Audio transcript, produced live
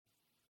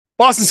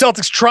Boston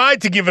Celtics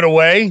tried to give it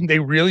away. They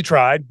really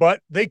tried,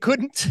 but they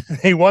couldn't.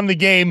 They won the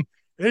game.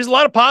 There's a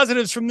lot of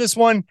positives from this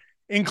one,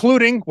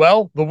 including,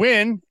 well, the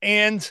win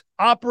and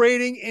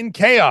operating in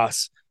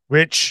chaos,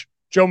 which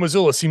Joe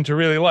Mazzulla seemed to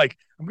really like.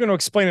 I'm going to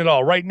explain it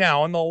all right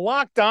now on the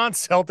Locked On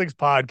Celtics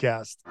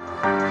podcast.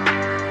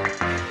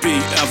 Be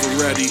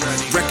ever ready.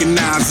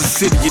 Recognize the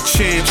city of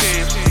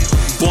champs.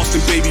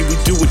 Boston, baby, we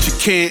do what you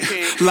can't.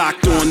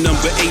 Locked on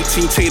number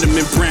 18, Tatum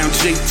and Brown,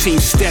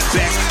 J-team. Step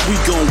back, we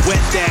gon'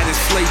 wet that and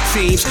slay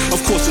teams.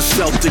 Of course, the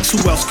Celtics,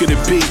 who else could it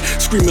be?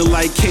 Screaming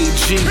like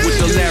KG with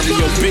the Larry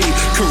O.B.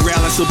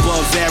 Corrales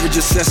above average,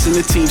 assessing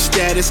the team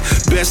status.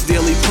 Best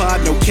daily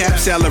pod, no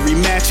cap, salary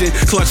matching.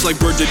 Clutch like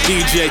Bird the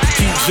DJ,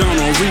 keep John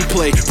on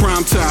replay.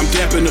 Prime time,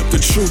 dapping up the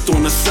truth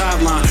on the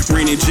sideline.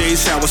 Rainy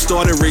J's, how it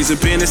started,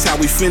 raising banners, how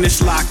we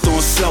finished. Locked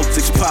on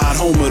Celtics pod,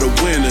 home of the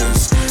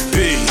winners.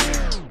 B.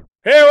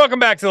 Hey, welcome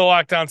back to the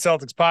Locked On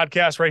Celtics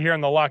podcast right here on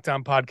the Locked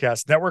On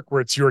Podcast Network,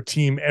 where it's your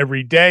team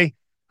every day.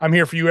 I'm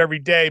here for you every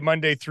day,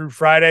 Monday through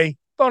Friday.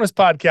 Bonus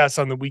podcasts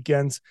on the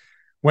weekends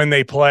when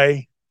they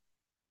play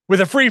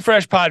with a free,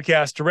 fresh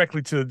podcast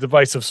directly to the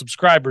device of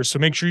subscribers. So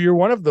make sure you're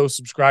one of those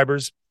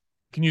subscribers.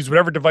 You can use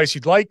whatever device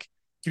you'd like.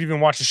 You can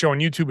even watch the show on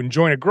YouTube and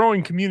join a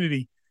growing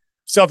community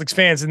of Celtics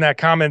fans in that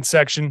comment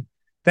section.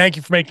 Thank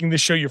you for making this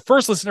show your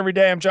first listen every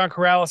day. I'm John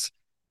Corrales.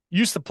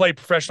 Used to play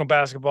professional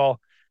basketball.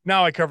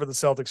 Now I cover the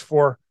Celtics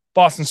for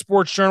Boston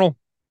Sports Journal.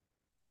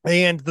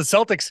 And the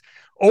Celtics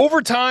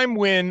overtime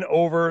win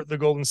over the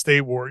Golden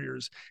State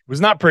Warriors. It was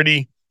not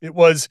pretty. It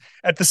was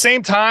at the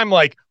same time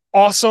like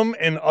awesome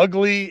and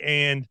ugly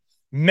and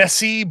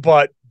messy,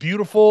 but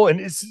beautiful.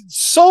 And it's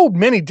so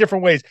many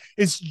different ways.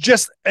 It's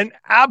just an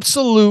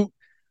absolute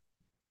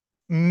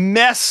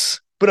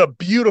mess, but a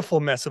beautiful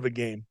mess of a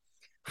game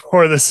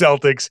for the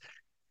Celtics.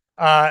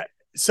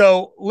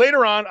 So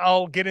later on,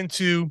 I'll get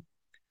into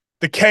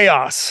the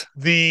chaos.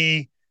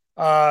 The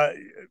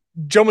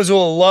Joe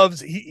Mazzulla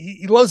loves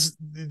he loves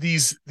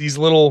these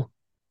little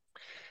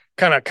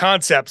kind of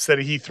concepts that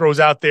he throws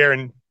out there,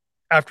 and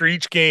after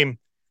each game,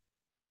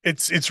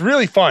 it's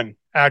really fun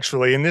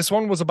actually. And this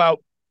one was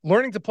about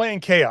learning to play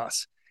in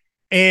chaos,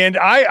 and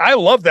I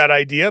love that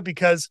idea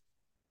because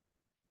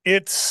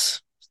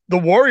it's the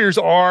Warriors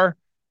are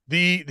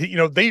the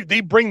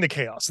they bring the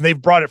chaos, and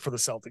they've brought it for the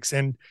Celtics,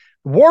 and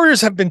the Warriors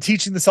have been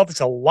teaching the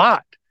Celtics a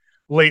lot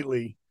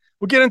lately.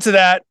 We'll get into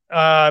that.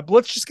 But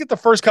let's just get the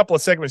first couple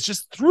of segments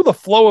just through the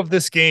flow of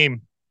this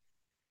game,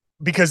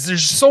 because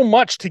there's so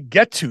much to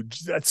get to.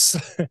 That's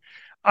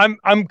I'm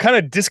kind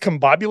of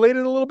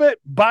discombobulated a little bit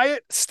by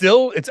it.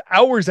 Still, it's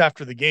hours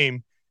after the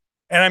game,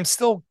 and I'm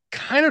still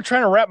kind of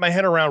trying to wrap my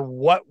head around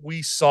what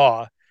we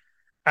saw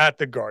at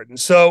the Garden.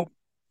 So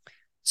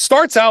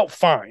starts out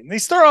fine. They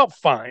start out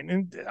fine,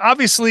 and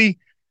obviously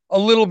a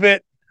little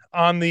bit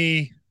on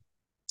the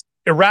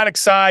erratic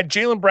side.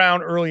 Jaylen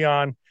Brown early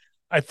on,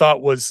 I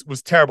thought was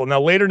terrible.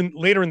 Now later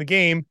in the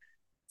game,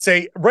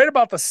 say right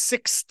about the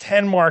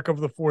 6:10 mark of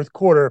the fourth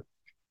quarter,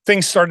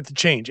 things started to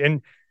change.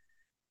 And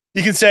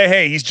you can say,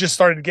 hey, he's just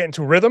started to get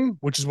into a rhythm,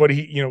 which is what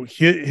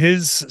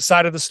his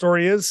side of the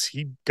story is.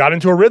 He got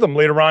into a rhythm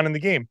later on in the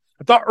game.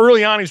 I thought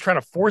early on he was trying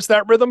to force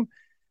that rhythm.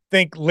 I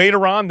think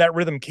later on that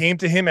rhythm came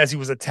to him as he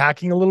was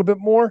attacking a little bit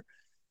more.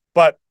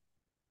 But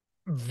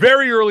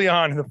very early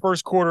on in the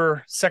first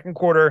quarter, second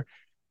quarter,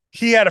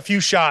 he had a few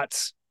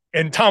shots.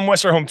 And Tom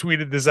Westerholm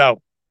tweeted this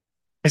out.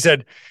 He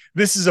said,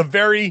 this is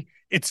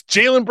it's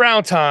Jaylen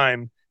Brown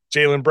time.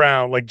 Jaylen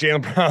Brown, like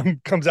Jaylen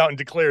Brown comes out and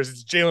declares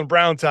it's Jaylen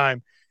Brown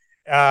time.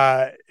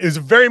 It was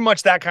very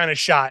much that kind of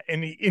shot.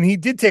 And he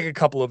did take a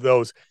couple of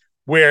those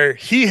where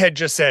he had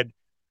just said,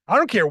 I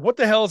don't care what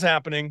the hell is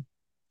happening.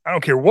 I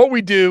don't care what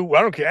we do.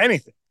 I don't care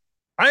anything.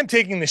 I'm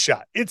taking the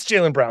shot. It's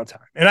Jaylen Brown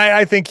time. And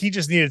I think he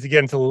just needed to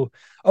get into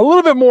a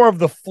little bit more of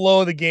the flow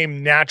of the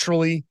game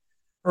naturally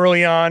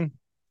early on.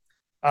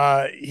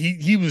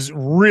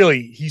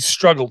 He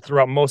struggled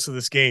throughout most of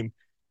this game.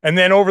 And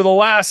then over the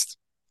last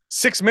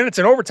 6 minutes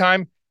in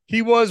overtime,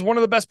 he was one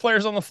of the best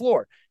players on the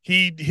floor.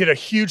 He hit a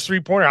huge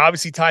 3-pointer,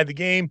 obviously tied the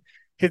game,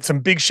 hit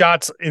some big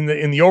shots in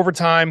the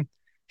overtime.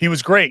 He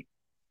was great,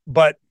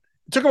 but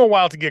it took him a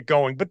while to get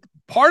going. But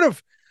part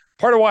of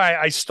why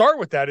I start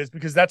with that is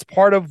because that's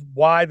part of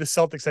why the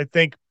Celtics, I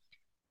think,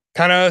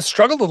 kind of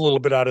struggled a little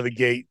bit out of the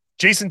gate.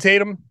 Jason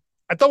Tatum,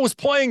 I thought was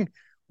playing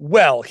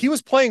well. He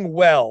was playing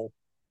well,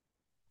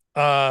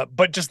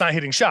 but just not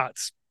hitting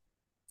shots.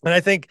 And I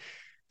think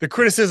the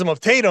criticism of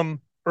Tatum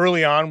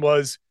early on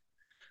was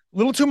a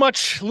little too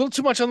much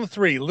on the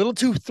three, a little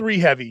too three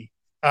heavy.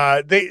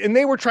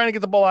 They were trying to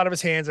get the ball out of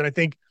his hands, and I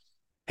think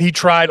he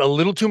tried a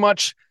little too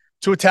much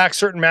to attack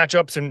certain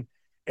matchups,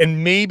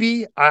 and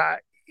maybe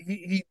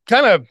he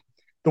kind of,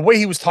 the way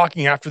he was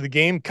talking after the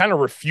game kind of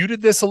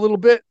refuted this a little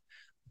bit,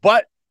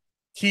 but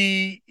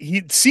he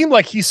seemed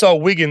like he saw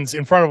Wiggins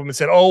in front of him and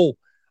said, "Oh,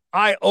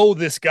 I owe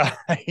this guy."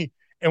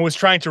 And was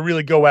trying to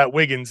really go at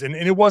Wiggins, and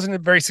it wasn't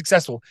very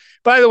successful.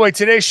 By the way,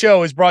 today's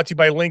show is brought to you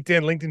by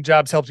LinkedIn. LinkedIn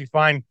Jobs helps you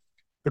find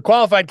the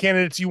qualified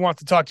candidates you want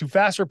to talk to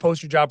faster.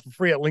 Post your job for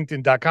free at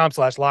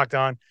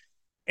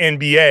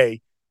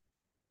linkedin.com/LockedOnNBA.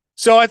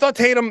 So I thought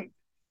Tatum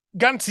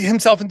got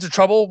himself into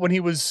trouble when he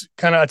was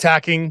kind of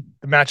attacking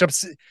the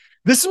matchups.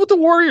 This is what the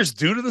Warriors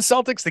do to the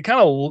Celtics. They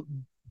kind of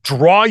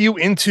draw you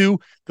into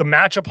the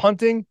matchup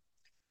hunting.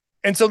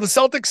 And so the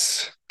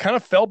Celtics kind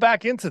of fell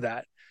back into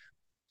that.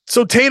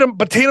 So Tatum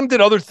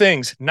did other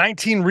things.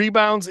 19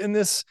 rebounds in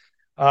this,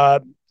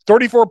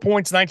 34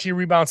 points, 19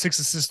 rebounds, 6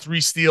 assists,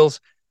 3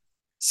 steals,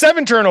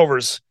 7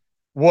 turnovers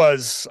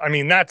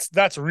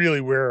that's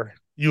really where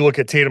you look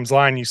at Tatum's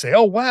line and you say,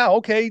 oh, wow,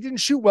 okay, he didn't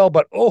shoot well,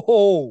 but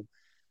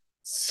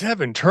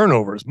 7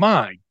 turnovers,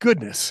 my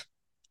goodness.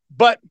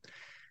 But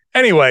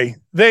anyway,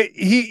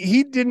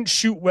 he didn't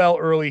shoot well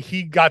early.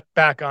 He got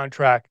back on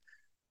track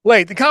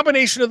late. The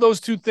combination of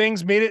those two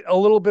things made it a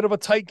little bit of a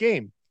tight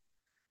game.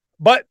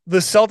 But the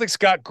Celtics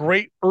got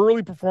great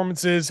early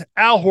performances.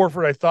 Al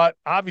Horford, I thought,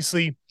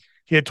 obviously,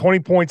 he had 20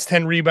 points,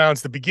 10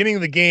 rebounds. The beginning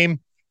of the game,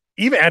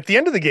 even at the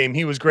end of the game,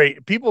 he was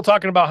great. People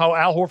talking about how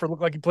Al Horford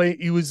looked like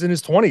he was in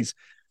his 20s.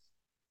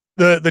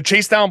 The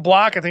chase down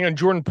block, I think, on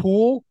Jordan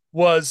Poole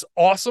was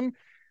awesome.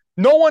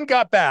 No one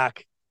got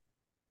back.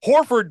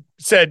 Horford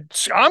said,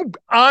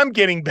 I'm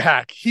getting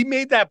back. He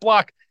made that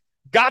block,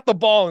 got the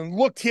ball, and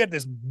looked, he had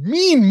this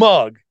mean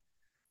mug.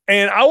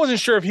 And I wasn't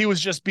sure if he was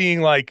just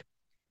being like,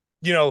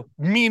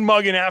 mean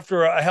mugging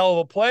after a hell of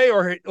a play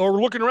or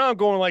looking around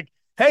going like,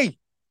 hey,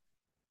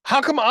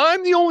 how come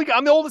I'm the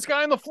oldest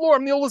guy on the floor?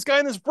 I'm the oldest guy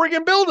in this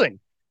friggin' building.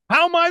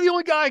 How am I the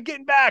only guy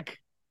getting back?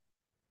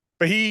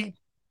 But he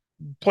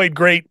played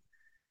great,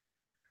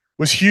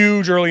 was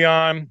huge early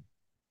on.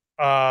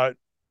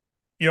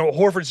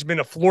 Horford's been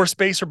a floor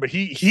spacer, but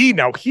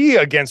he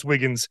against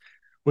Wiggins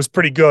was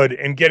pretty good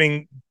and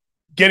getting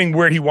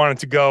where he wanted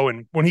to go.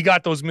 And when he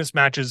got those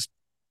mismatches,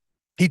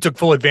 he took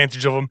full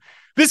advantage of them.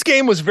 This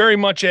game was very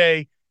much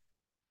a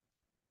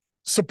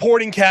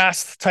supporting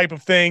cast type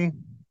of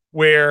thing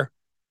where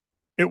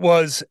it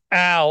was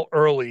Al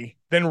early,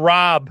 then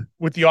Rob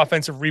with the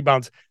offensive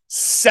rebounds,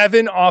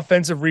 7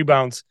 offensive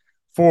rebounds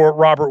for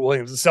Robert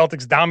Williams. The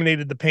Celtics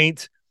dominated the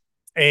paint,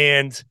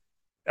 and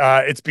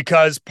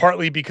it's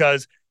partly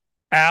because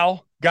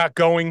Al got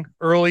going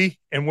early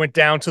and went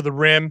down to the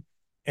rim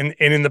and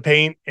in the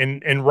paint,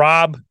 and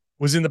Rob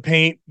was in the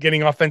paint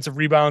getting offensive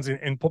rebounds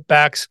and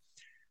putbacks.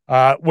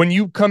 When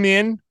you come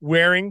in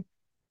wearing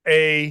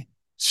a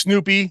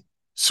Snoopy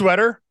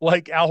sweater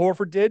like Al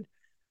Horford did,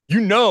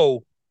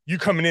 you're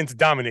coming in to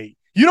dominate.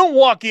 You don't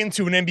walk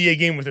into an NBA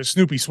game with a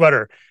Snoopy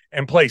sweater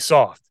and play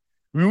soft.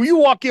 When you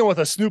walk in with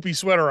a Snoopy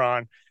sweater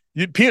on,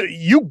 you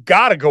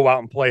got to go out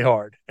and play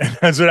hard. And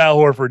that's what Al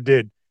Horford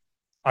did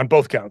on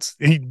both counts.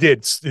 He did.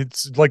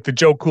 It's like the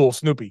Joe Cool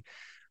Snoopy.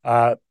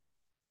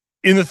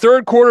 In the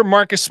third quarter,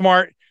 Marcus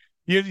Smart,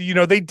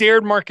 they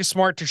dared Marcus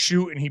Smart to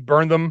shoot, and he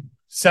burned them.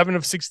 7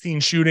 of 16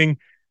 shooting,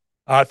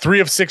 3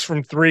 of 6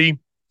 from 3,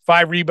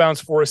 5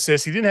 rebounds, 4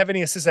 assists. He didn't have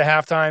any assists at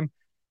halftime.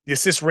 The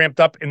assists ramped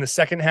up in the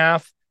second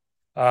half.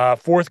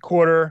 Fourth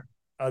quarter,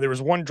 there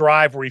was one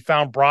drive where he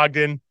found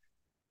Brogdon.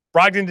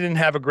 Brogdon didn't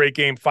have a great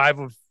game, 5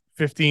 of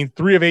 15,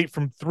 3 of 8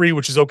 from 3,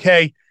 which is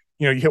okay.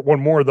 You hit one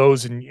more of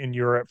those and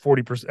you're at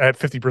 40%, at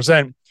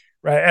 50%.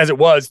 Right? As it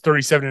was,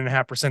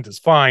 37.5% is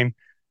fine.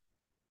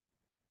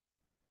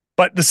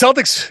 But the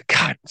Celtics,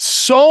 God,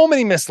 so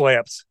many missed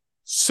layups.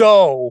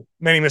 So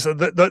many misses.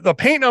 The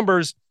paint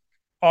numbers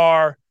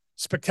are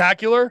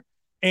spectacular,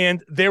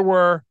 and there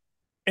were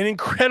an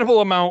incredible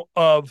amount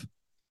of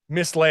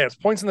missed layups.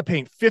 Points in the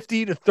paint,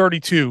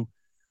 50-32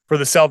 for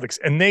the Celtics,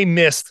 and they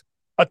missed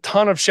a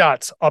ton of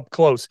shots up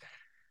close.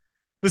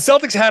 The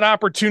Celtics had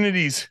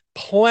opportunities,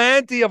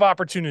 plenty of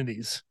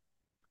opportunities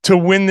to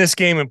win this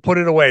game and put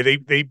it away.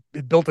 They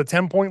built a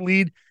 10-point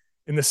lead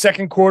in the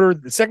second quarter.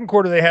 The second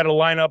quarter, they had a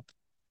lineup.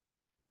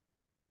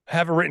 I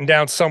have it written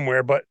down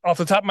somewhere, but off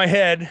the top of my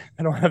head,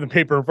 I don't have the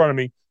paper in front of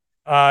me.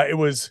 It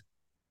was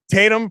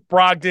Tatum,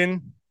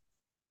 Brogdon,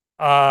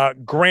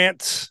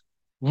 Grant,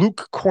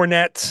 Luke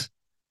Cornett,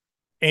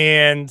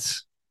 and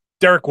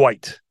Derek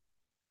White.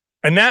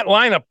 And that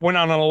lineup went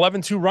on an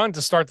 11-2 run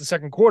to start the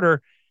second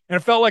quarter, and it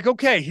felt like,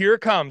 okay, here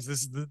it comes.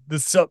 The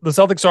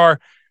Celtics are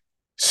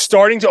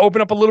starting to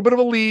open up a little bit of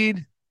a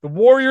lead. The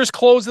Warriors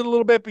closed it a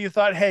little bit, but you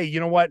thought, hey, you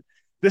know what?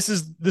 This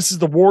is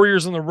the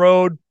Warriors on the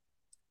road.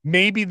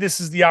 Maybe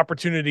this is the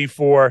opportunity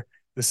for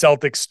the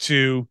Celtics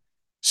to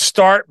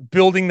start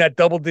building that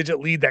double-digit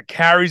lead that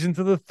carries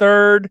into the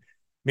third.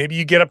 Maybe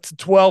you get up to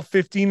 12,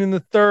 15 in the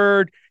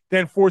third.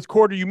 Then fourth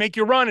quarter, you make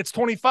your run. It's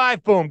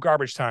 25. Boom,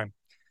 garbage time.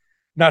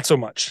 Not so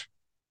much.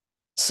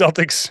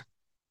 Celtics,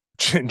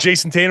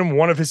 Jason Tatum,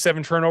 one of his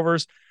 7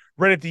 turnovers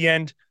right at the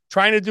end,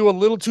 trying to do a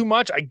little too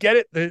much. I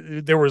get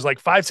it. There was like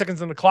 5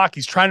 seconds on the clock.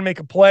 He's trying to make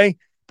a play,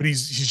 but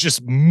he's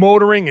just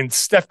motoring, and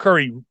Steph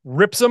Curry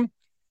rips him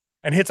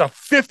and hits a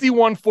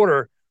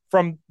 51-footer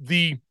from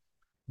the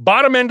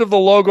bottom end of the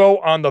logo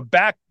on the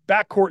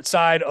backcourt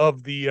side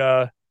of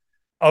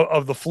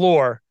the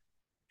floor.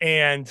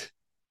 And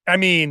I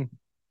mean,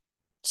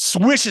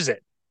 swishes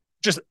it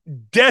just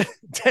dead,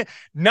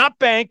 not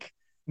bank,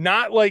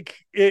 not like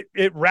it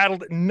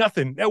rattled,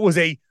 nothing. That was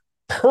a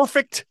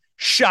perfect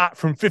shot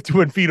from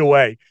 51 feet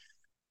away.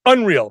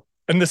 Unreal.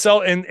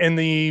 and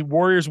the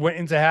Warriors went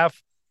into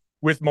half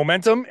with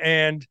momentum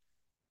and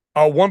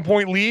a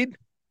 1-point lead.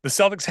 The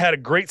Celtics had a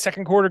great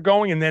second quarter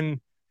going, and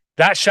then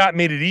that shot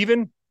made it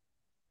even.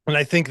 And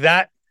I think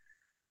that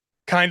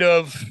kind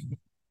of,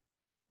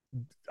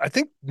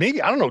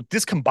 maybe, I don't know,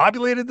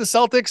 discombobulated the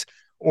Celtics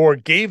or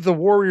gave the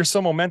Warriors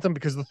some momentum,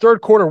 because the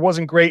third quarter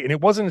wasn't great. And it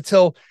wasn't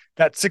until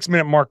that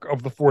 6-minute mark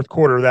of the fourth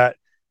quarter that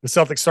the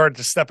Celtics started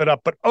to step it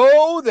up. But,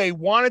 they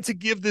wanted to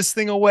give this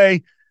thing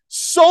away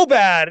so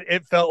bad,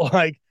 it felt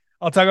like.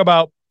 I'll talk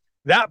about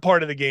that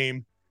part of the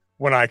game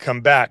when I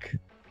come back.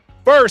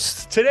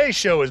 First, today's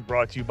show is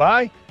brought to you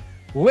by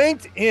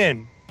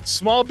LinkedIn.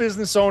 Small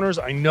business owners,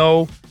 I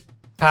know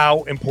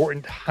how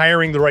important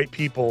hiring the right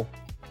people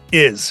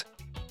is.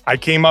 I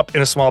came up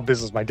in a small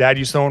business. My dad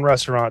used to own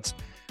restaurants.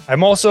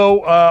 I'm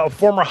also a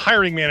former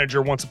hiring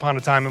manager once upon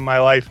a time in my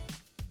life,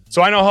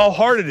 so I know how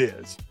hard it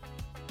is.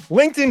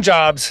 LinkedIn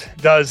Jobs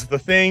does the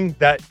thing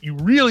that you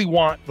really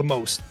want the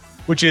most,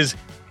 which is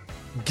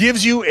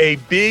gives you a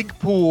big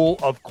pool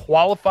of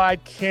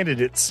qualified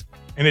candidates,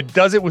 and it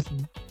does it with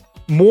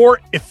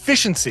more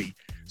efficiency.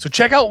 So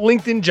check out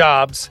LinkedIn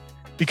Jobs,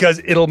 because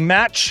it'll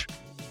match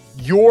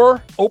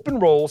your open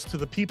roles to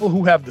the people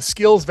who have the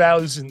skills,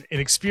 values, and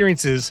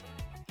experiences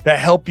that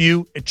help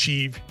you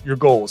achieve your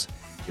goals.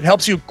 It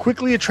helps you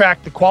quickly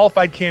attract the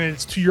qualified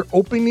candidates to your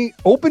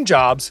open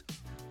jobs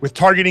with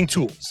targeting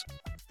tools.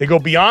 They go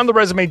beyond the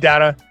resume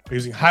data by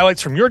using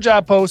highlights from your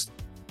job post,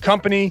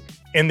 company,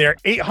 and their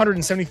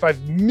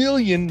 875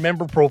 million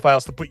member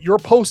profiles to put your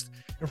post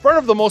in front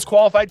of the most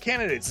qualified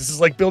candidates. This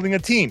is like building a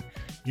team.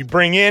 You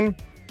bring in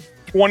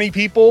 20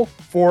 people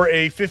for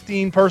a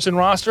 15-person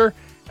roster,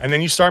 and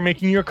then you start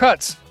making your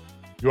cuts.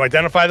 You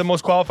identify the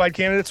most qualified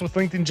candidates with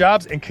LinkedIn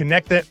Jobs and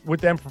connect that with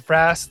them for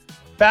fast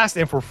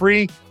and for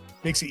free.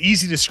 Makes it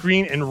easy to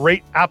screen and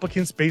rate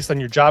applicants based on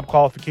your job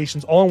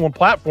qualifications all in one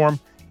platform.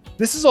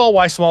 This is all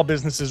why small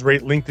businesses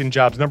rate LinkedIn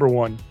Jobs number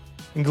one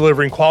in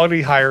delivering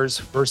quality hires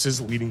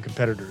versus leading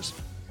competitors.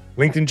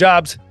 LinkedIn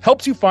Jobs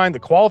helps you find the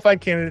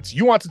qualified candidates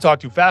you want to talk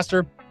to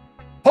faster.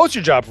 Post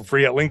your job for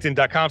free at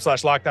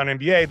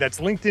linkedin.com/LockedOnNBA. That's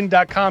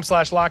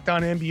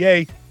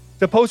linkedin.com/LockedOnNBA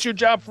to post your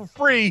job for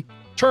free.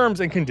 Terms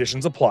and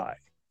conditions apply.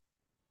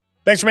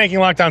 Thanks for making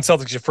Locked On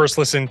Celtics your first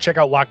listen. Check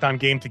out Locked On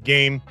Game to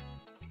Game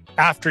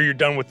after you're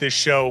done with this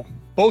show.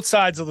 Both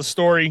sides of the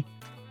story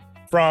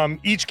from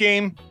each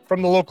game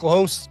from the local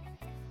hosts.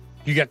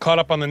 You get caught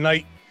up on the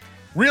night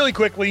really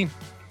quickly,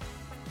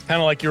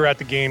 kind of like you're at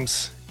the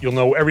games. You'll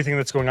know everything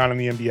that's going on in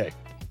the NBA.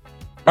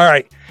 All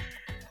right,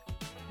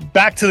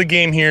 back to the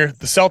game here.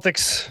 The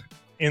Celtics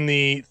in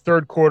the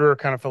third quarter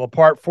kind of fell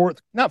apart.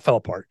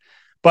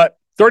 But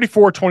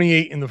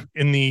 34-28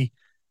 in the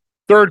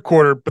third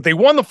quarter. But they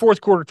won the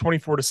fourth quarter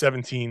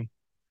 24-17.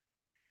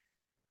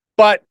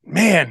 But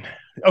man,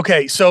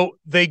 okay, so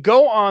they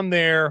go on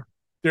their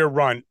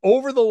run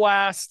over the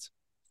last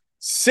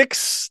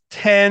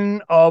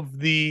 6-10 of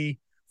the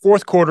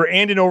fourth quarter,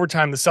 and in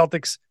overtime, the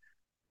Celtics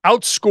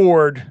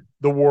outscored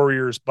the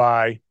Warriors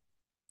by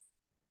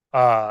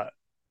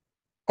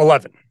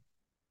 11.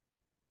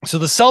 So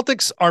the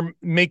Celtics are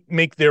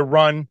make their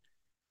run,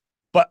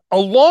 but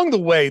along the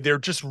way, they're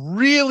just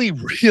really,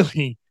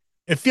 really,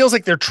 it feels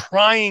like they're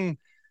trying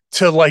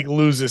to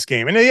lose this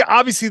game. And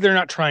obviously they're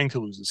not trying to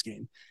lose this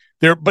game.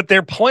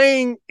 They're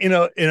playing in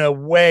a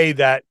way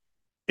that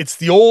it's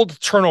the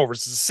old turnovers.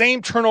 It's the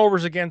same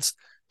turnovers against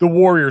the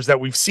Warriors that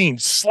we've seen.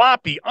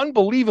 Sloppy,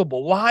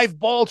 unbelievable live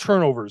ball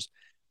turnovers.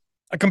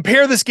 I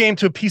compare this game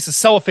to a piece of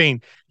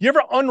cellophane. You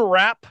ever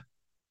unwrap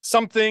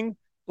something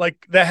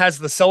like that has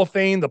the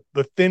cellophane,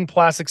 the thin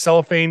plastic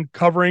cellophane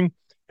covering,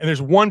 and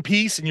there's one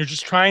piece and you're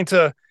just trying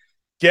to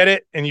get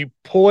it and you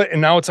pull it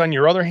and now it's on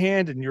your other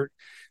hand and you're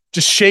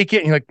just shake it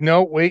and you're like,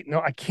 no, wait,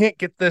 no, I can't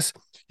get this.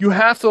 You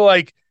have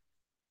to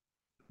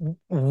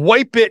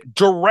wipe it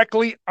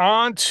directly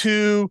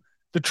onto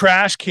the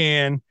trash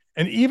can.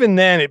 And even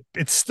then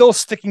it's still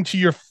sticking to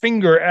your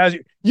finger as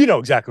you know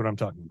exactly what I'm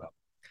talking about.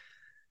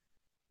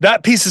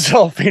 That piece of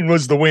cellophane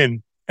was the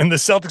win. And the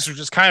Celtics were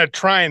just kind of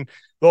trying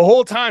the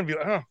whole time to be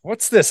like, oh,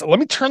 what's this? Let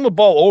me turn the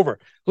ball over.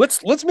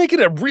 Let's make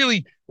it a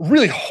really,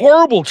 really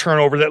horrible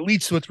turnover that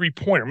leads to a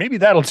 3-pointer. Maybe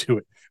that'll do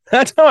it.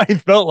 That's how I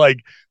felt like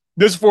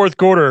this fourth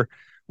quarter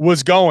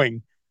was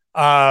going.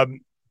 To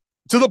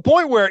the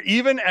point where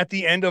even at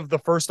the end of the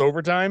first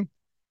overtime,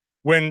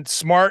 when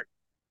Smart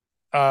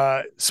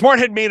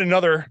had made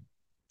another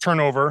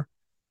turnover,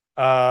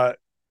 and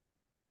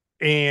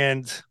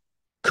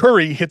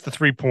Curry hit the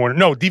 3-pointer.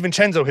 No,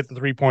 DiVincenzo hit the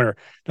 3-pointer.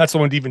 That's the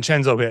one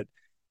DiVincenzo hit.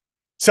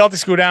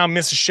 Celtics go down,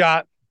 miss a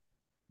shot.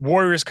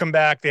 Warriors come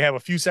back. They have a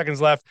few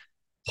seconds left.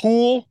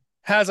 Poole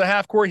has a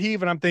half-court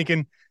heave, and I'm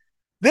thinking,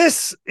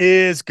 this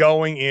is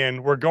going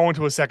in. We're going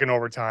to a second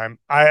overtime.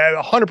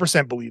 I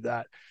 100% believe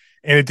that.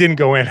 And it didn't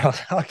go in. I was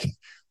like,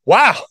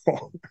 wow.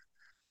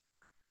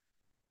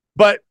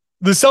 But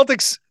the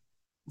Celtics,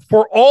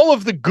 for all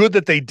of the good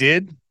that they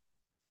did,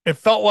 it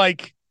felt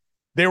like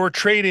they were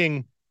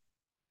trading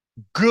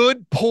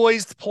good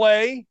poised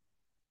play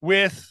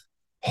with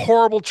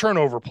horrible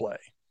turnover play.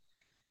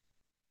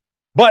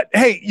 But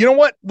hey, you know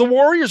what? The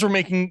Warriors were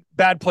making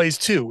bad plays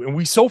too. And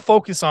we so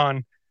focus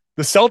on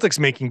the Celtics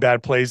making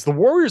bad plays. The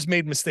Warriors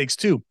made mistakes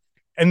too.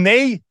 And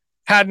they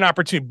had an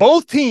opportunity.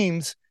 Both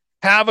teams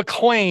have a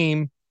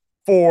claim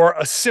for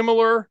a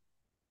similar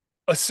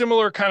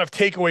kind of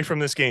takeaway from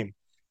this game.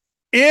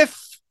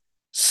 If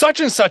such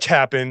and such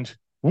happened,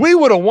 we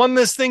would have won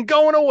this thing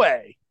going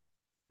away.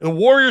 The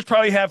Warriors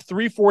probably have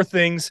 3-4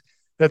 things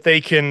that they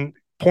can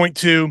point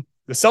to.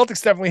 The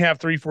Celtics definitely have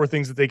 3-4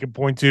 things that they can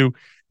point to.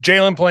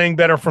 Jalen playing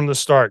better from the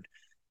start.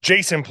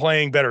 Jason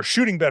playing better,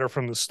 shooting better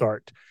from the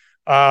start.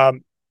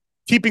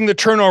 Keeping the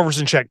turnovers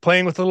in check,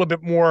 playing with a little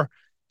bit more,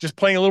 just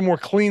playing a little more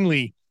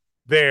cleanly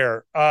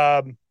there.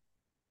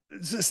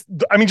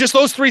 Just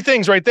those three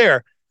things right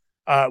there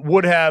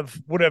would have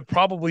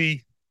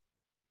probably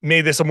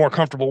made this a more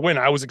comfortable win.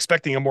 I was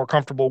expecting a more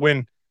comfortable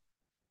win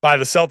by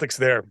the Celtics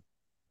there.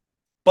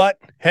 But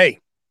hey,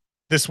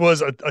 this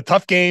was a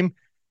tough game.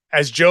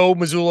 As Joe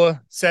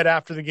Mazzulla said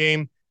after the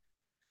game,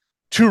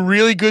 two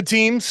really good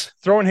teams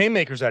throwing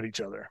haymakers at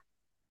each other.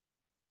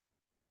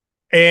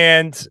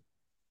 And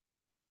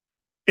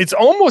it's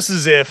almost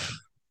as if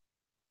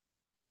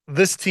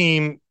this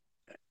team,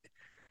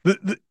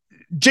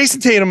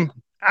 Jason Tatum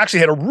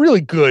actually had a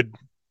really good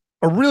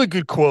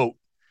quote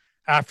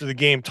after the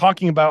game,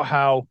 talking about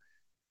how,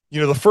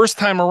 the first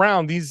time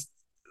around, the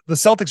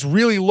Celtics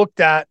really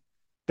looked at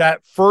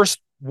that first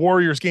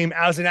Warriors game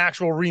as an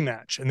actual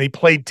rematch, and they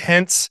played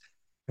tense,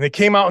 and they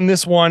came out in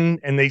this one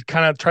and they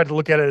kind of tried to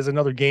look at it as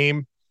another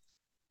game,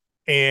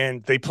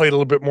 and they played a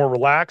little bit more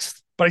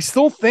relaxed. But I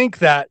still think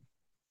that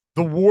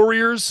the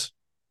Warriors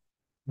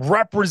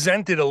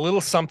represented a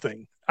little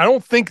something. I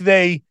don't think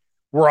they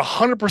were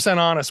 100%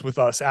 honest with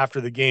us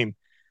after the game,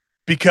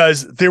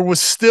 because there were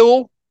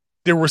still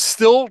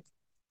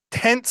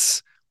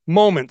tense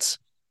moments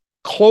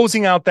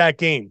closing out that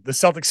game. The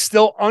Celtics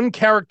still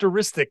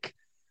uncharacteristic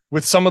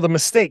with some of the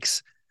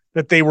mistakes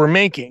that they were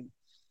making.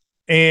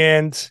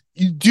 And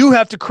you do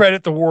have to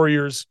credit the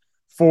Warriors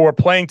for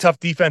playing tough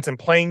defense and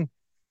playing,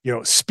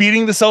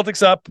 speeding the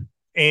Celtics up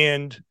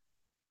and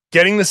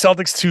getting the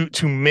Celtics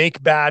to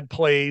make bad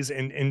plays.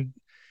 And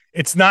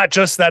it's not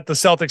just that the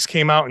Celtics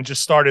came out and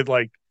just started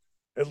like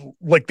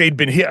they'd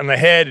been hit on the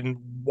head and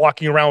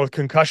walking around with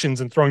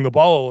concussions and throwing the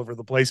ball all over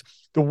the place.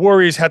 The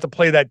Warriors had to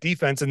play that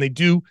defense, and they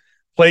do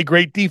play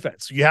great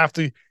defense. You have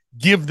to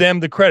give them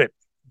the credit.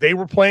 They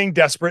were playing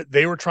desperate.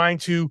 They were trying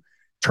to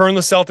turn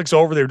the Celtics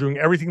over. They were doing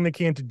everything they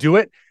can to do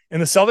it,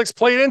 and the Celtics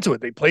played into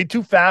it. They played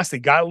too fast. They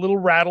got a little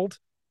rattled,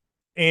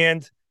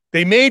 and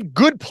they made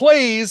good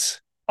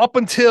plays up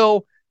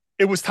until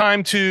it was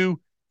time to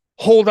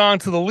hold on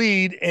to the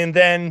lead, and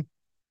then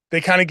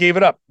they kind of gave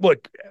it up.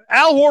 Look,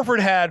 Al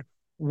Horford had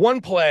one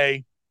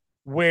play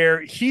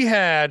where he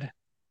had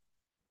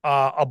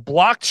a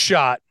blocked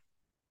shot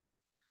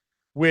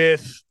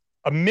with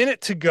a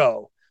minute to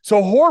go.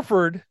 So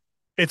Horford,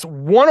 it's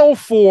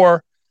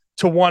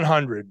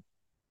 104-100.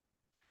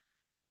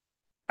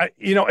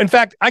 In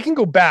fact, I can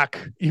go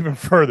back even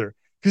further,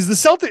 because the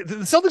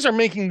Celtics are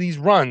making these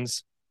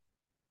runs.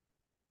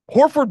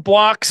 Horford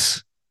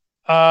blocks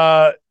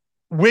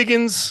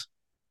Wiggins.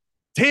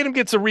 Tatum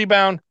gets a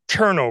rebound,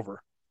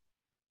 turnover.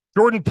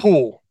 Jordan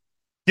Poole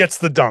gets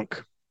the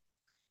dunk.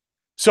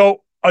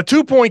 So a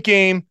 2-point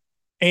game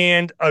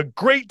and a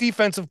great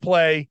defensive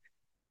play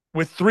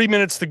with 3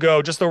 minutes to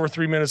go, just over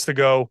 3 minutes to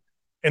go.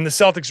 And the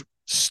Celtics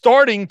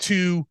starting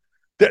to,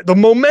 the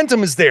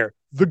momentum is there.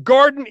 The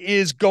Garden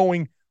is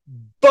going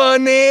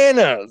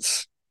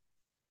bananas.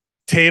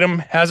 Tatum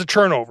has a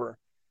turnover.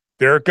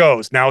 There it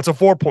goes. Now it's a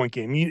 4-point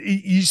game.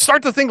 You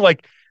start to think,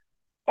 like,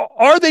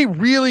 are they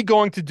really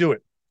going to do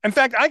it? In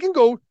fact, I can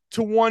go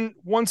to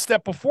one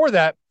step before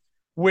that,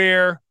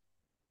 where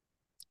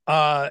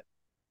Draymond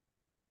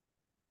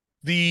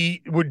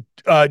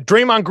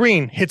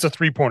Green hits a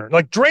 3-pointer.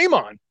 Like,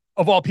 Draymond,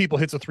 of all people,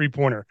 hits a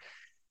 3-pointer.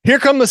 Here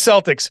come the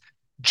Celtics.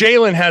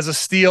 Jalen has a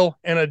steal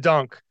and a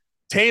dunk.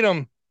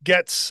 Tatum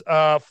gets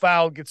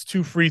fouled, gets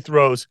 2 free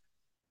throws.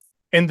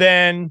 And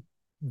then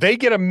they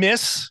get a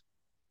miss,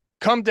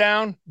 come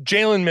down.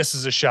 Jalen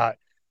misses a shot.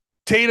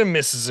 Tatum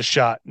misses a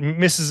shot,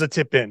 misses a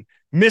tip in.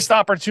 Missed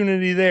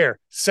opportunity there,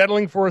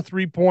 settling for a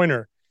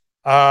 3-pointer.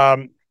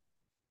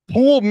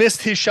 Poole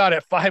missed his shot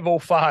at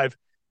 5:05.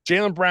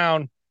 Jaylen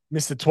Brown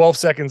missed it 12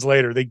 seconds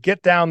later. They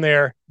get down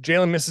there.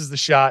 Jalen misses the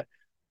shot.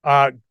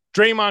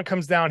 Draymond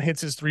comes down,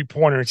 hits his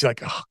 3-pointer, and she's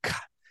like, oh, God,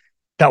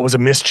 that was a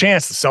missed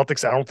chance. The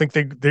Celtics, I don't think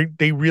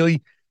they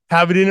really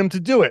have it in them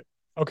to do it.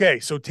 Okay,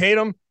 so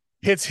Tatum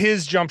hits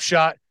his jump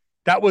shot.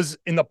 That was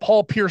in the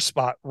Paul Pierce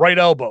spot, right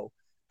elbow.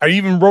 I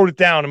even wrote it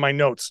down in my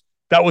notes.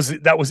 That was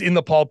in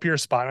the Paul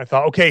Pierce spot. And I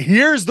thought, okay,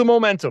 here's the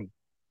momentum.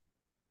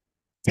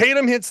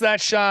 Tatum hits that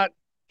shot.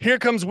 Here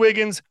comes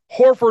Wiggins.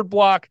 Horford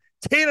block.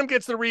 Tatum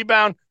gets the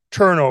rebound.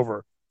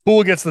 Turnover.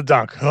 Poole gets the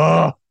dunk.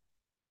 Ugh.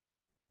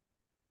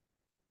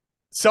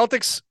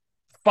 Celtics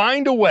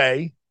find a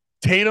way.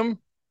 Tatum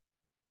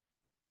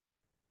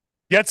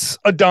gets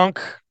a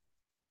dunk.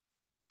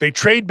 They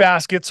trade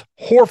baskets.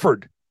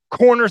 Horford,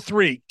 corner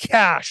 3,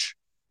 cash.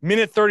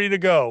 Minute 30 to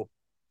go.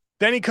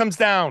 Then he comes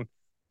down,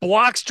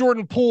 blocks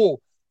Jordan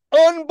Poole.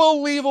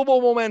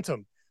 Unbelievable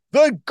momentum.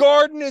 The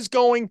Garden is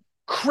going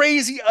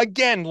crazy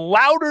again,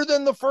 louder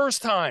than the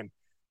first time.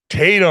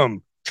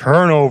 Tatum,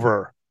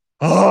 turnover.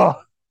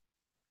 Oh,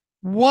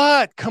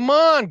 what? Come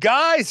on,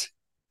 guys.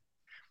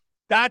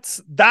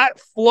 That's that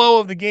flow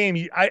of the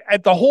game.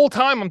 At the whole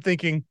time, I'm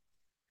thinking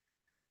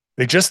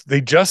they just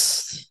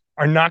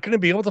are not going to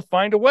be able to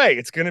find a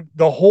way.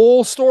 The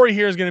whole story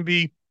here is going to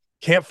be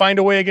can't find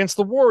a way against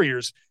the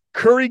Warriors.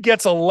 Curry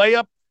gets a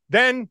layup.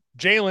 Then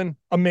Jalen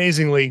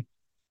amazingly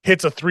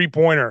hits a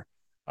 3-pointer.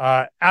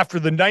 After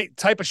the night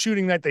type of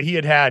shooting night that he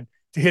had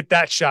to hit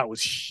that shot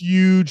was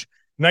huge.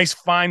 Nice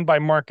find by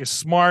Marcus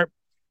Smart.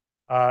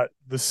 The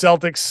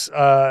Celtics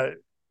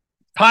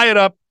tie it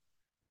up,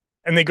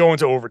 and they go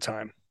into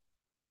overtime.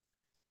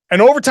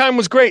 And overtime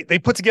was great. They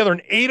put together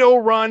an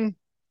 8-0 run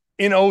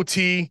in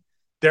OT.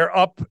 They're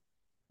up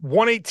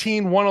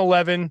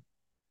 118-111.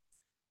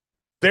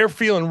 They're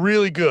feeling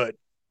really good.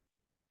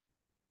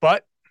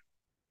 But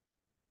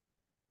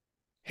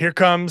here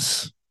come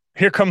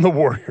the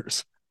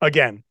Warriors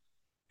again.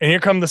 And here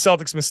come the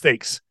Celtics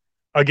mistakes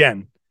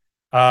again.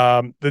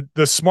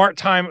 The smart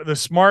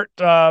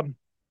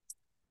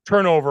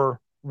turnover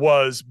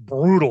was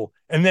brutal.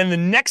 And then the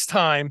next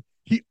time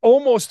he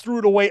almost threw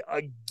it away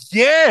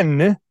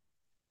again,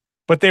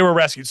 but they were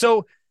rescued.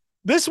 So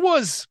this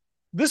was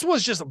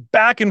just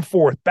back and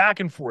forth.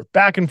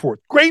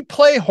 Great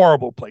play,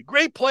 horrible play.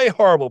 Great play,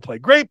 horrible play.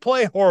 Great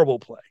play, horrible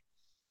play.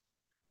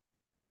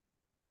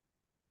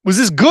 Was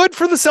this good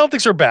for the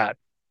Celtics or bad?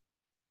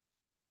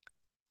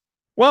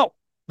 Well,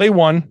 they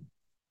won.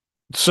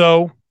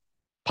 So,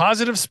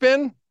 positive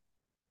spin?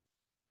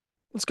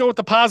 Let's go with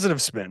the positive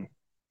spin.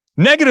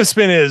 Negative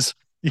spin is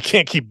you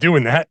can't keep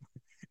doing that,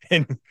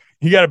 and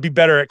you got to be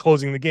better at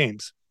closing the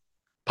games.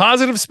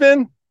 Positive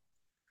spin,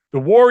 the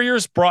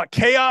Warriors brought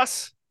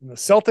chaos, and the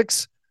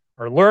Celtics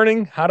are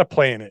learning how to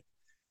play in it.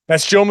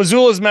 That's Joe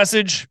Mazzulla's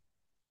message.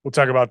 We'll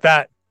talk about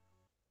that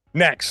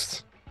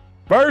next.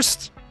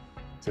 First,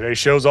 today's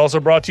show is also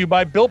brought to you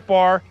by Built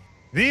Bar,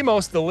 the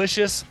most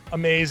delicious,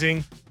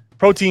 amazing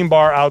protein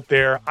bar out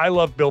there. I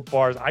love Built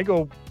Bars. I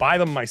go buy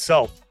them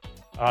myself.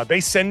 They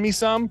send me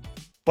some,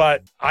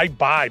 but I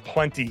buy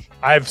plenty.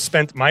 I've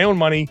spent my own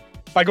money.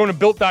 By going to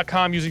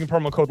Built.com using the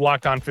promo code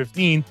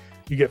LOCKEDON15,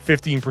 you get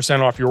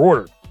 15% off your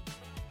order.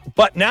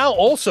 But now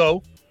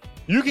also,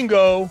 you can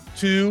go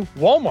to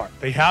Walmart.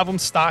 They have them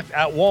stocked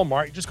at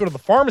Walmart. You just go to the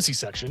pharmacy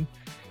section.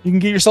 You can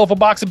get yourself a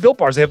box of Built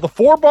Bars. They have the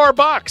 4-bar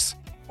box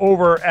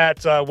over at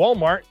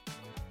Walmart.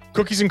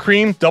 Cookies and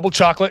cream, double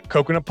chocolate,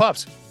 coconut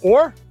puffs.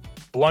 Or,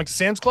 belong to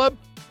Sam's Club,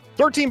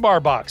 13-bar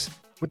box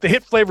with the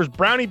hit flavors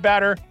brownie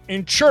batter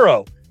and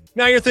churro.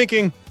 Now you're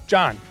thinking,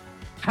 John,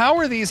 how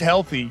are these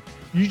healthy?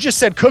 You just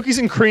said cookies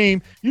and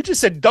cream. You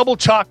just said double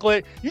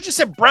chocolate. You just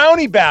said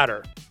brownie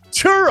batter.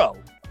 Churro.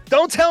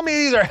 Don't tell me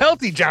these are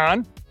healthy,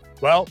 John.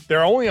 Well, there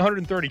are only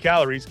 130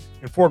 calories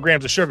and 4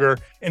 grams of sugar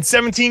and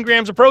 17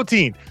 grams of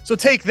protein. So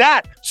take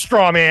that,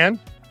 straw man.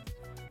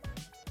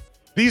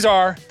 These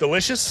are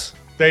delicious.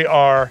 They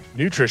are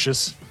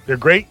nutritious. They're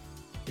great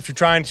if you're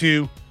trying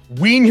to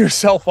wean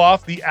yourself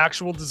off the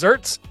actual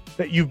desserts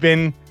that you've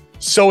been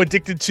so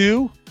addicted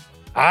to.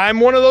 I'm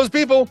one of those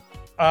people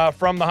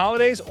from the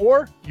holidays,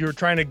 or you're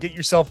trying to get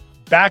yourself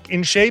back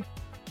in shape.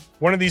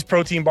 One of these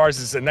protein bars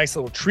is a nice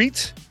little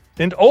treat.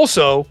 And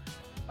also,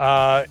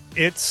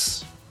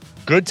 it's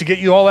good to get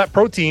you all that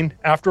protein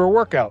after a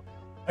workout.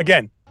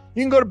 Again,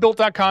 you can go to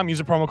Built.com, use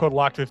the promo code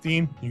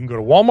LOCK15. You can go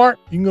to Walmart.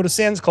 You can go to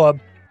Sam's Club.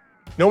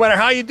 No matter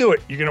how you do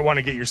it, you're going to want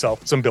to get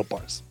yourself some Built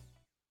Bars.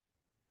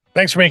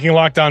 Thanks for making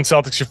Locked On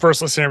Celtics your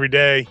first listen every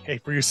day. Hey,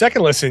 for your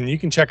second listen, you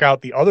can check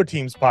out the other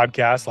teams'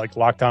 podcasts like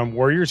Locked On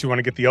Warriors. You want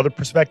to get the other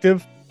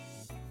perspective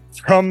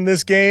from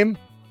this game?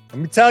 Let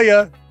me tell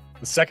you,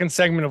 the second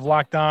segment of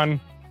Locked On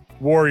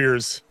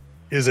Warriors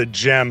is a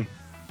gem.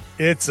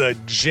 It's a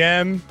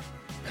gem.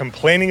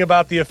 Complaining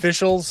about the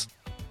officials.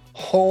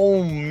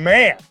 Oh,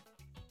 man.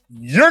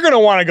 You're going to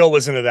want to go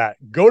listen to that.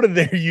 Go to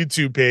their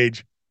YouTube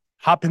page.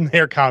 Hop in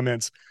their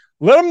comments.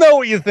 Let them know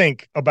what you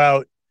think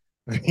about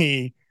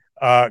the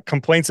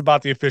complaints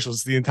about the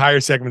officials. The entire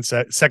second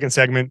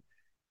segment.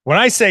 When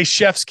I say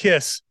chef's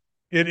kiss,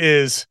 it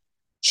is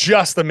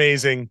just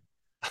amazing.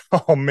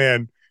 Oh,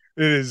 man.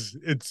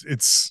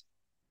 It's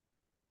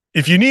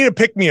if you need a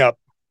pick me up,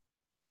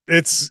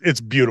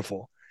 it's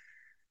beautiful.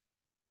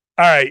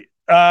 All right.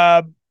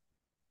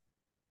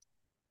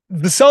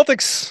 The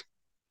Celtics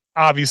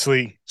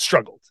obviously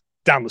struggled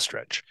down the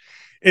stretch.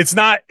 It's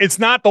not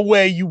the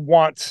way you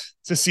want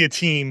to see a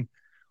team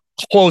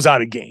close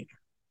out a game.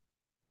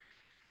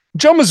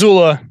 Joe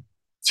Mazzulla,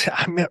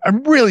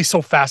 I'm really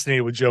so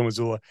fascinated with Joe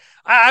Mazzulla.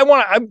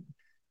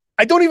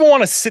 I don't even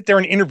want to sit there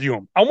and interview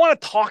him. I want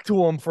to talk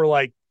to him for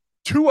like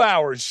 2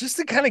 hours just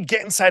to kind of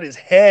get inside his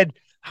head.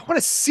 I want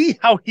to see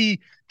how he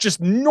just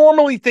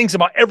normally thinks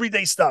about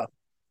everyday stuff,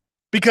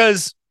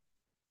 because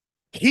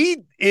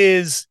he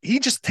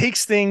just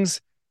takes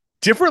things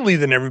differently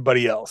than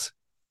everybody else.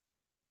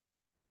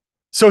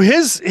 So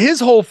his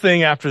whole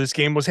thing after this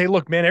game was, hey,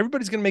 look, man,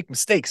 everybody's going to make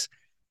mistakes.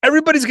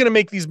 Everybody's going to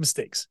make these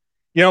mistakes.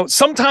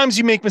 Sometimes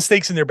you make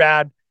mistakes and they're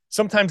bad.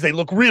 Sometimes they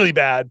look really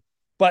bad.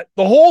 But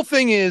the whole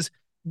thing is,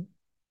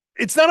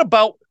 it's not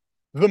about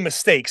the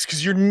mistakes,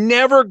 because you're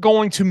never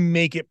going to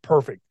make it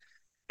perfect.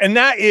 And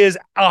that is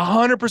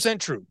 100%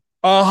 true.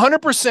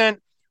 100%.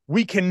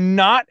 We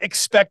cannot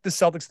expect the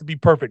Celtics to be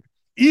perfect,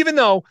 even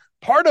though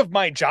part of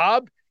my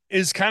job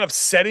is kind of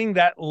setting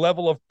that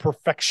level of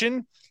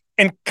perfection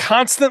and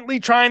constantly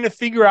trying to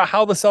figure out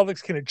how the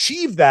Celtics can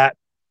achieve that,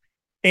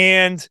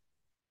 and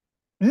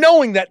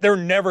knowing that they're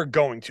never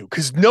going to,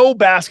 because no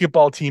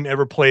basketball team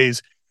ever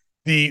plays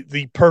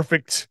the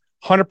perfect,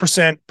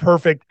 100%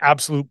 perfect,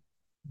 absolute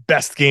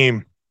best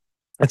game.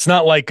 It's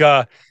not like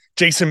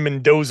Jason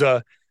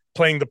Mendoza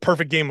playing the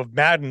perfect game of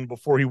Madden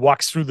before he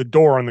walks through the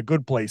door on the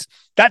good place.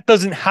 That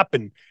doesn't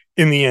happen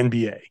in the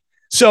NBA.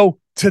 So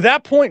to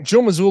that point,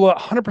 Joe Mazzulla,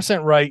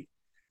 100% right.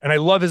 And I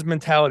love his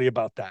mentality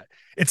about that.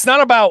 It's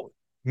not about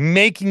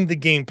making the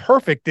game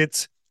perfect.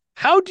 It's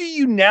how do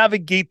you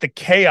navigate the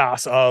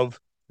chaos of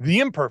the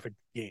imperfect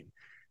game?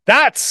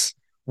 That's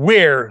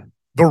where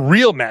the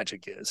real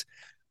magic is.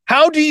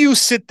 How do you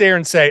sit there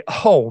and say,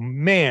 oh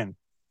man,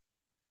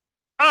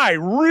 I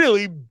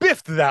really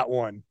biffed that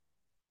one?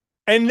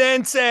 And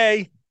then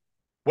say,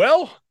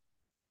 well,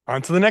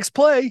 on to the next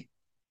play.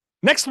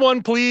 Next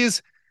one,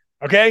 please.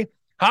 Okay.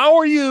 How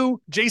are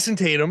you, Jason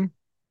Tatum,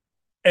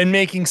 and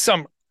making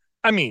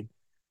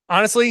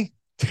honestly,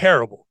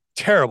 terrible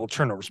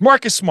turnovers.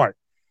 Marcus Smart,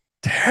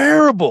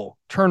 terrible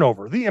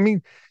turnover.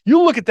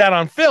 You look at that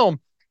on film,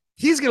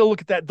 he's going to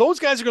look at that. Those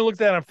guys are going to look at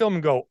that on film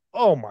and go,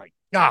 oh my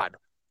God,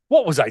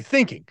 what was I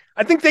thinking?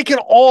 I think they can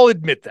all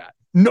admit that.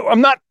 No,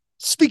 I'm not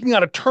speaking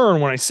out of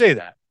turn when I say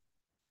that.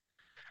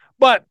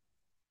 But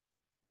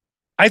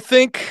I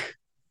think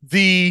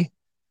the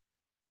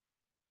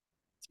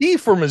key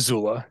for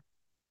Mazzulla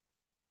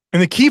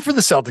and the key for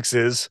the Celtics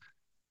is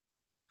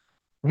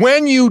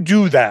when you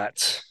do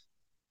that,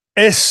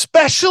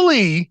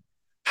 especially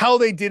how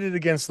they did it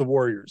against the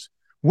Warriors,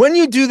 when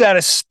you do that,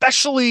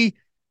 especially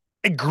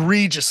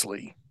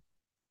egregiously,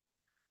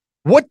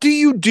 what do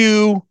you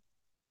do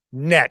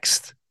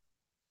next?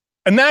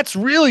 And that's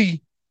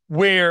really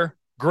where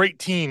great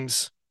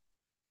teams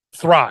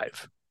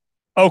thrive.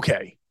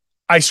 Okay,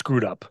 I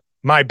screwed up.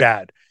 My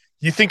bad.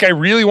 You think I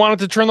really wanted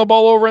to turn the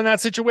ball over in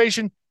that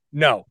situation?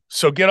 No.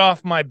 So get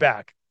off my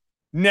back.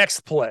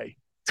 Next play.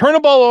 Turn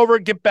the ball over,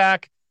 get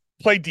back,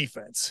 play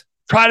defense.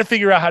 Try to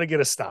figure out how to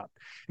get a stop.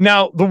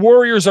 Now, the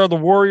Warriors are the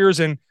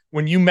Warriors, and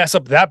when you mess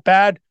up that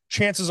bad,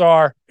 chances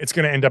are it's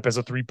going to end up as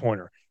a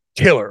three-pointer.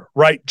 Killer,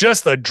 right?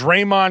 Just a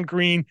Draymond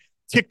Green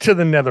kick to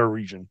the nether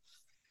region.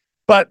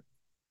 But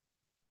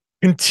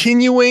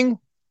continuing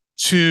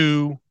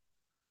to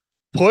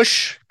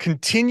push,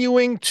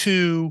 continuing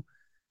to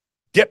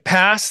get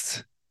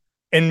past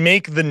and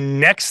make the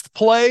next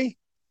play.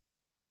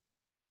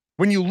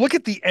 When you look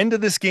at the end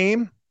of this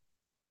game,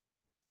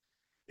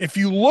 if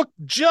you look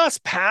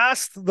just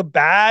past the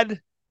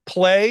bad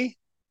play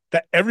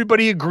that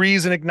everybody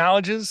agrees and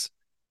acknowledges,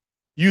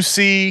 you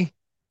see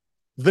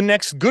the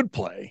next good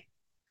play.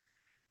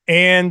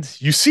 And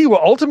you see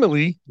what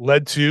ultimately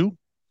led to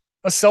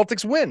a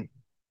Celtics win.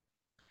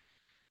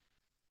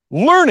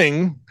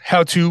 Learning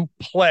how to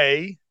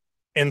play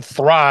and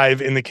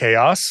thrive in the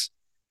chaos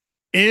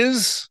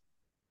is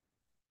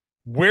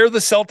where the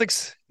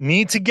Celtics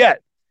need to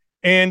get.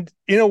 And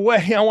in a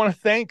way, I want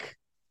to thank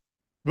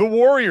the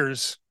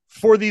Warriors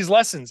for these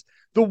lessons.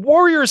 The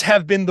Warriors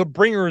have been the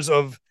bringers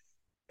of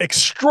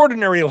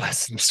extraordinary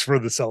lessons for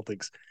the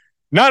Celtics.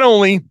 Not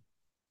only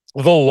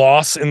the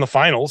loss in the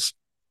finals,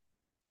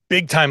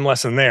 big time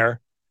lesson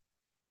there.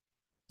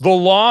 The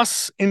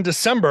loss in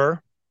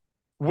December,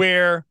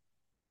 where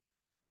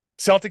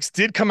Celtics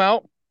did come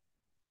out.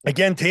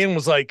 Again, Tatum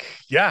was like,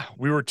 yeah,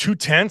 we were too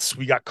tense.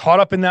 We got caught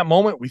up in that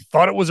moment. We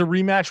thought it was a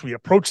rematch. We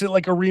approached it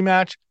like a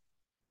rematch.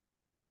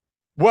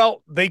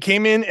 Well, they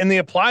came in and they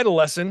applied a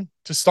lesson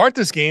to start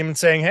this game and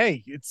saying,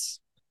 hey,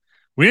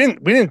 we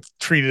didn't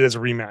treat it as a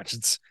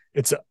rematch.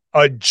 It's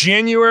a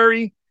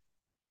January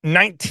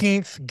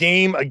 19th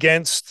game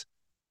against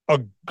a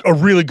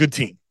really good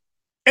team.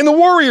 And the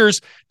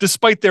Warriors,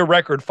 despite their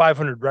record,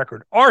 500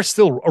 record, are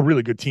still a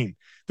really good team.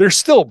 They're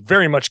still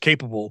very much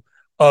capable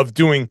of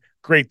doing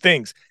great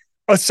things.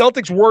 A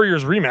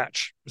Celtics-Warriors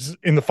rematch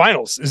in the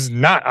finals is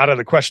not out of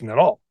the question at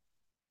all.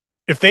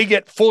 If they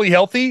get fully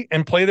healthy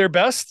and play their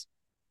best,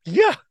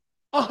 yeah,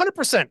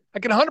 100%. I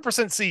can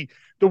 100% see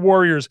the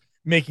Warriors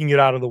making it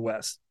out of the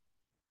West.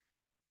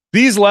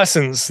 These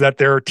lessons that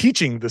they're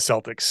teaching the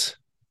Celtics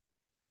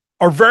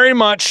are very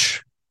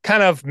much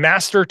kind of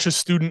master to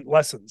student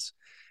lessons.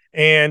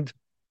 And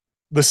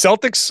the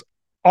Celtics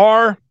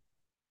are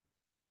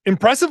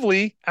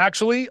impressively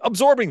actually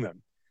absorbing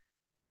them.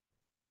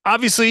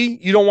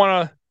 Obviously, you don't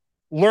want to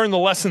learn the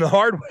lesson the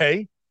hard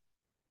way.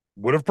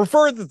 Would have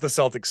preferred that the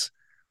Celtics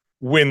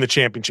win the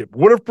championship.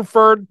 Would have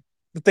preferred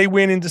that they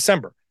win in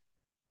December.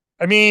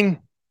 I mean,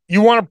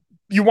 you want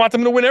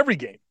them to win every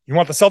game. You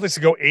want the Celtics to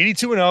go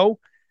 82-0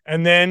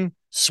 and then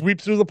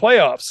sweep through the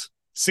playoffs,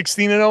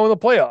 16-0 in the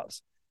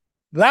playoffs.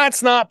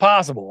 That's not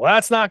possible.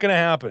 That's not going to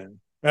happen.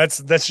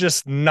 That's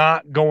just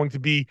not going to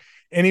be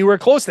anywhere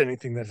close to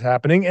anything that's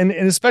happening. And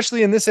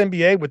especially in this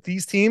NBA with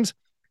these teams,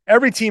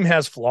 every team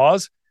has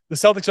flaws. The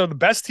Celtics are the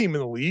best team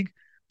in the league,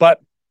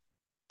 but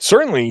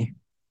certainly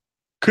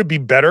could be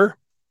better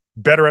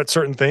at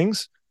certain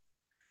things.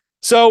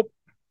 So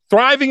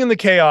thriving in the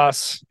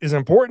chaos is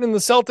important in the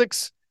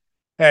Celtics.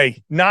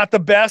 Hey, not the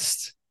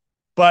best,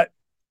 but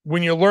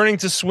when you're learning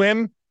to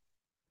swim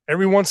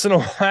every once in a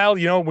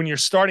while, when you're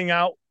starting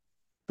out,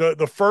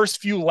 the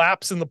first few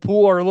laps in the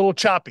pool are a little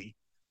choppy.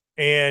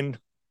 And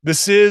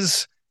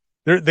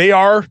they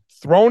are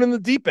thrown in the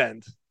deep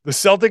end. The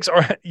Celtics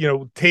are,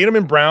 Tatum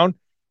and Brown,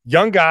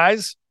 young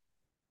guys.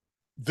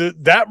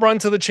 That run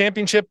to the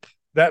championship,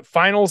 that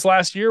finals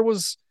last year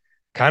was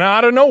kind of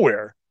out of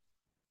nowhere.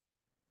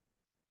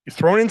 You're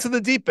thrown into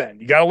the deep end.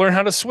 You got to learn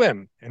how to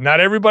swim. And not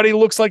everybody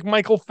looks like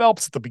Michael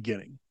Phelps at the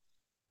beginning.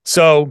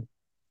 So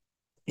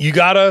you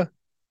got to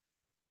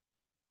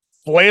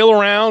flail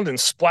around and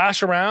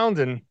splash around.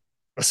 And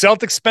the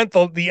Celtics spent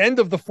the end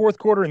of the fourth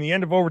quarter and the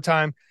end of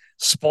overtime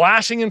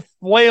splashing and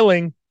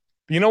flailing.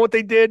 But you know what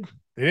they did?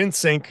 They didn't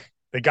sink.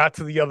 They got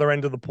to the other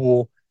end of the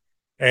pool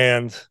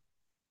and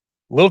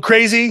a little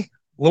crazy,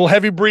 a little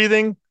heavy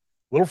breathing,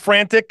 a little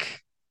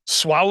frantic,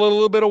 swallowed a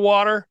little bit of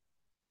water.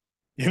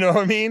 You know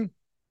what I mean?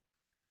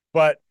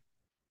 But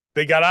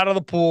they got out of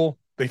the pool.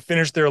 They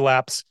finished their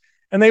laps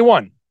and they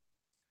won.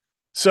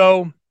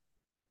 So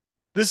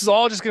this is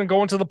all just going to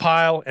go into the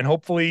pile, and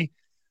hopefully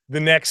the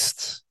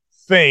next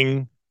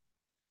thing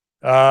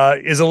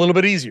is a little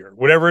bit easier,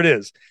 whatever it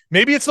is.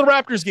 Maybe it's the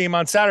Raptors game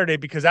on Saturday,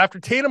 because after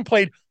Tatum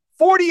played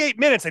 48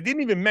 minutes, I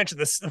didn't even mention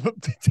this.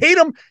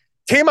 Tatum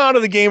came out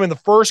of the game in the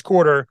first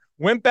quarter,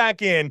 went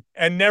back in,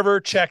 and never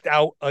checked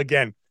out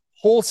again.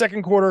 Whole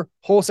second quarter,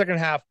 whole second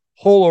half,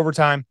 whole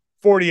overtime,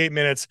 48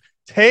 minutes.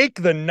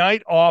 Take the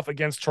night off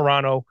against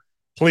Toronto,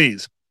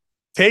 please.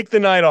 Take the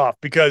night off,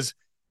 because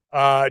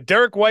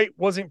Derek White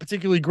wasn't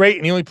particularly great,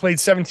 and he only played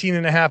 17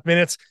 and a half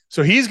minutes,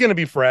 so he's going to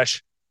be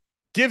fresh.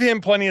 Give him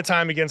plenty of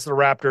time against the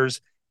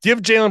Raptors.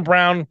 Give Jaylen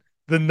Brown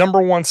the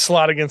number one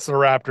slot against the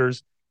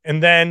Raptors,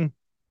 and then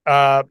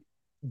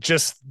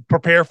just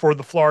prepare for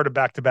the Florida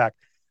back-to-back.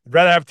 I'd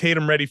rather have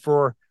Tatum ready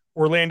for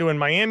Orlando and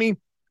Miami.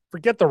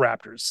 Forget the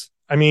Raptors.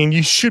 I mean,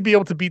 you should be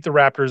able to beat the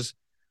Raptors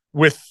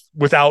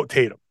without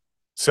Tatum.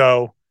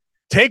 So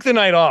take the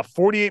night off,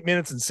 48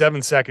 minutes and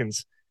 7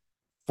 seconds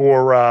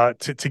for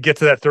to get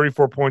to that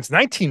 34 points,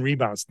 19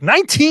 rebounds,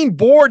 19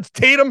 boards,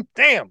 Tatum.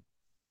 Damn.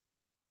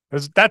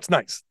 That's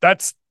nice.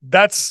 That's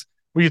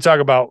when you talk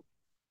about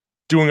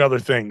doing other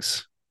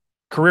things.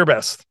 Career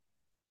best.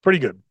 Pretty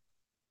good.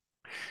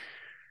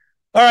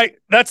 All right,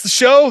 that's the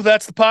show.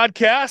 That's the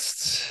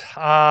podcast.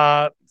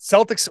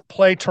 Celtics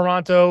play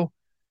Toronto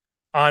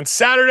on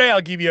Saturday.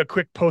 I'll give you a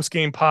quick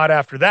post-game pod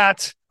after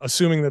that,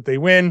 assuming that they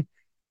win.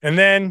 And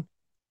then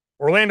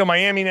Orlando,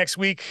 Miami next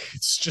week.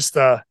 It's just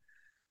a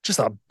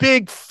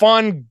big,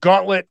 fun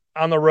gauntlet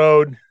on the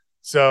road.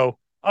 So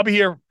I'll be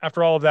here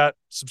after all of that.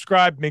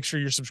 Subscribe. Make sure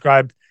you're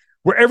subscribed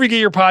wherever you get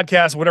your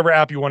podcast, whatever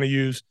app you want to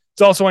use.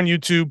 It's also on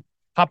YouTube.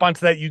 Hop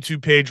onto that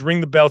YouTube page. Ring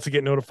the bell to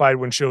get notified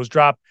when shows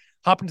drop.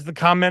 Hop into the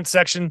comment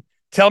section.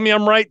 Tell me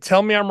I'm right.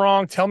 Tell me I'm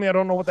wrong. Tell me I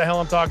don't know what the hell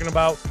I'm talking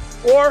about.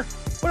 Or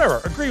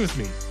whatever. Agree with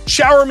me.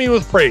 Shower me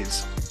with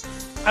praise.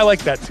 I like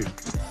that too.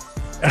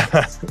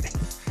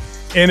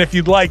 And if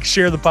you'd like,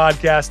 share the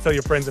podcast. Tell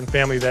your friends and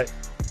family that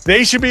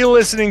they should be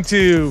listening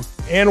to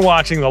and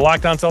watching the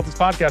Locked On Celtics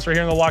podcast right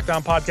here on the Locked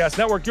On Podcast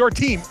Network. Your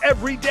team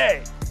every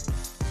day.